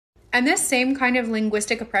And this same kind of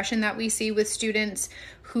linguistic oppression that we see with students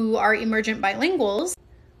who are emergent bilinguals,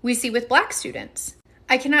 we see with Black students.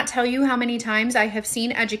 I cannot tell you how many times I have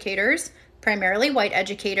seen educators, primarily white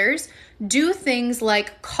educators, do things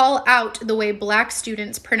like call out the way Black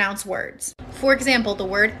students pronounce words. For example, the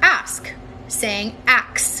word ask, saying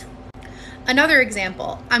axe. Another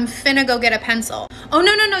example, I'm finna go get a pencil. Oh,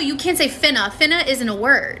 no, you can't say finna. Finna isn't a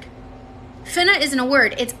word. Finna isn't a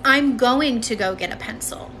word. It's I'm going to go get a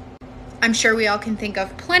pencil. I'm sure we all can think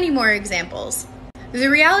of plenty more examples. The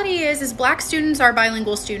reality is Black students are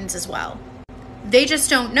bilingual students as well. They just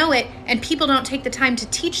don't know it, and people don't take the time to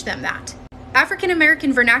teach them that. African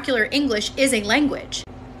American Vernacular English is a language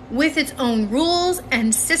with its own rules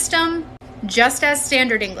and system, just as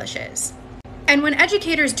Standard English is. And when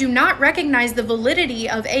educators do not recognize the validity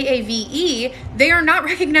of AAVE, they are not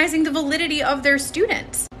recognizing the validity of their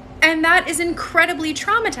students. And that is incredibly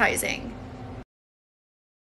traumatizing.